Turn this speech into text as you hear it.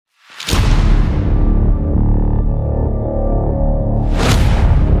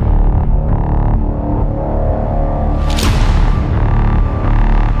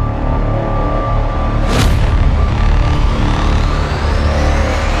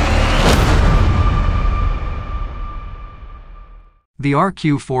The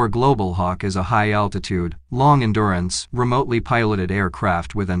RQ-4 Global Hawk is a high-altitude, long-endurance, remotely piloted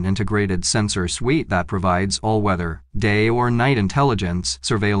aircraft with an integrated sensor suite that provides all-weather, day or night intelligence,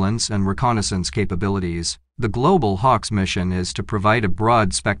 surveillance, and reconnaissance capabilities. The Global Hawk's mission is to provide a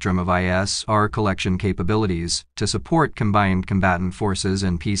broad spectrum of ISR collection capabilities to support combined combatant forces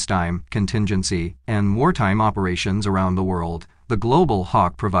in peacetime, contingency, and wartime operations around the world. The Global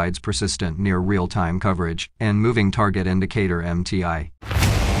Hawk provides persistent near real-time coverage and moving target indicator (MTI).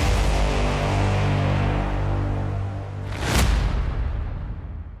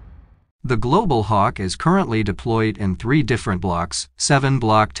 The Global Hawk is currently deployed in 3 different blocks. 7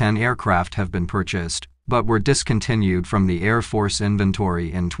 Block 10 aircraft have been purchased, but were discontinued from the Air Force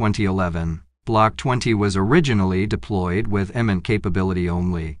inventory in 2011. Block 20 was originally deployed with EMINT capability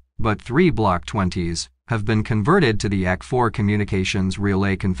only, but 3 Block 20s have been converted to the AC-4 communications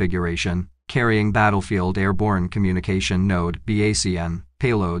relay configuration, carrying Battlefield Airborne Communication Node (BACN)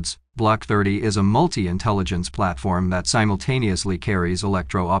 payloads. Block 30 is a multi-intelligence platform that simultaneously carries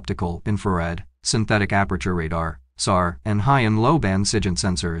electro-optical, infrared, synthetic aperture radar, SAR, and high and low band SIGINT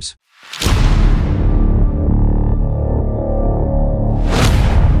sensors.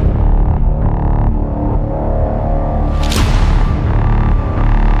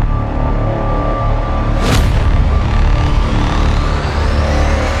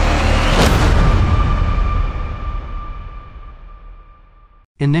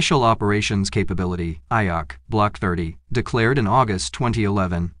 Initial Operations Capability (IOC) Block 30, declared in August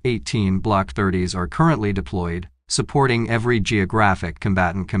 2011. 18 Block 30s are currently deployed, supporting every geographic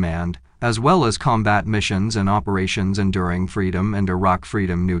combatant command, as well as combat missions and operations Enduring Freedom and Iraq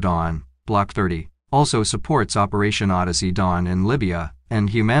Freedom New Dawn. Block 30 also supports Operation Odyssey Dawn in Libya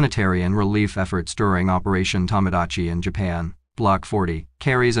and humanitarian relief efforts during Operation Tomodachi in Japan. Block 40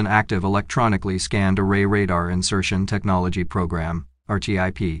 carries an active electronically scanned array radar insertion technology program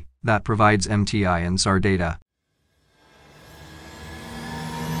 (RTIP) that provides MTI and SAR data.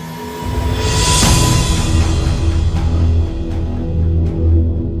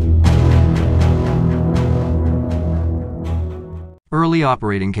 Early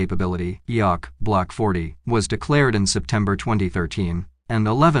Operating Capability (EOC) Block 40 was declared in September 2013, and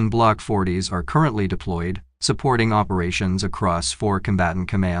 11 Block 40s are currently deployed, supporting operations across 4 combatant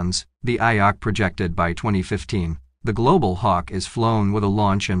commands. The IOC projected by 2015. The Global Hawk is flown with a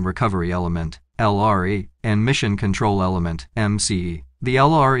Launch and Recovery Element (LRE) and Mission Control Element (MCE). The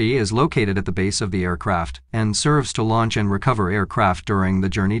LRE is located at the base of the aircraft and serves to launch and recover aircraft during the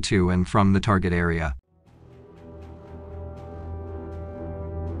journey to and from the target area.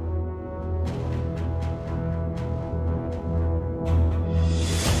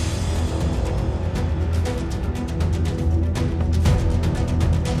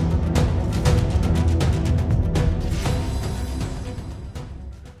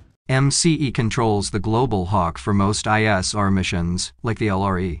 MCE controls the Global Hawk for most ISR missions, like the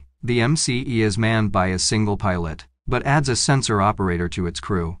LRE. The MCE is manned by a single pilot, but adds a sensor operator to its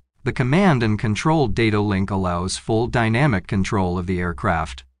crew. The command and control data link allows full dynamic control of the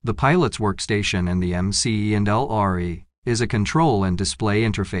aircraft. The pilot's workstation in the MCE and LRE is a control and display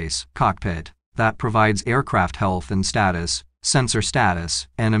interface cockpit that provides aircraft health and status, sensor status,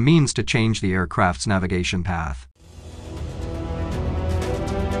 and a means to change the aircraft's navigation path.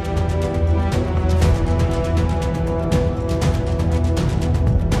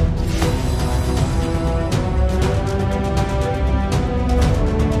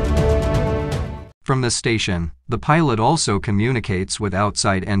 From the station, the pilot also communicates with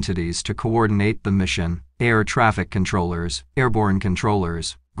outside entities to coordinate the mission: air traffic controllers, airborne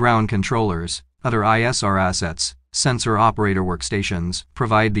controllers, ground controllers, other ISR assets. Sensor operator workstations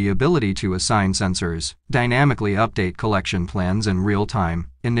provide the ability to assign sensors, dynamically update collection plans in real time,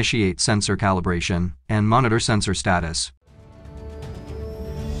 initiate sensor calibration, and monitor sensor status.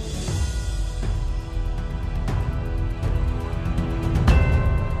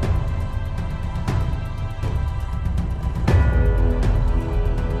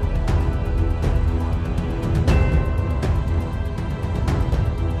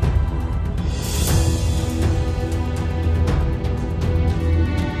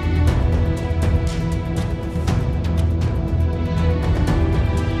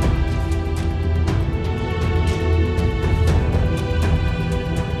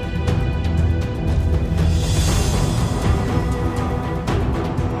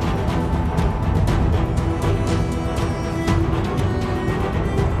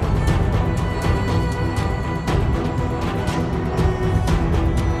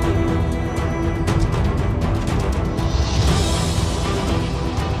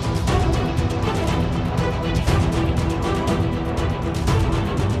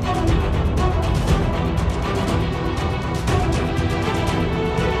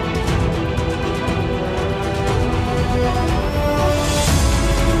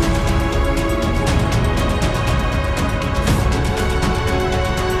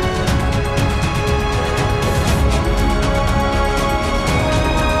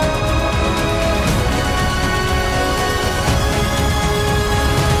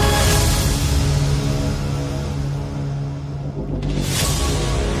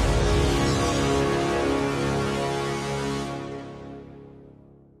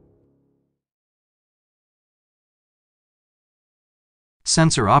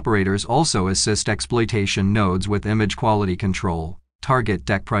 Sensor operators also assist exploitation nodes with image quality control, target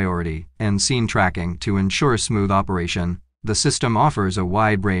deck priority, and scene tracking to ensure smooth operation. The system offers a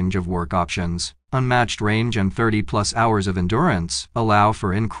wide range of work options. Unmatched range and 30-plus hours of endurance allow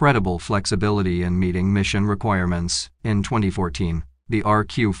for incredible flexibility in meeting mission requirements. In 2014, the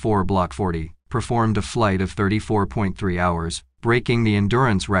RQ-4 Block 40 performed a flight of 34.3 hours, breaking the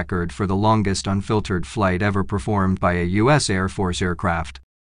endurance record for the longest unfiltered flight ever performed by a U.S. Air Force aircraft.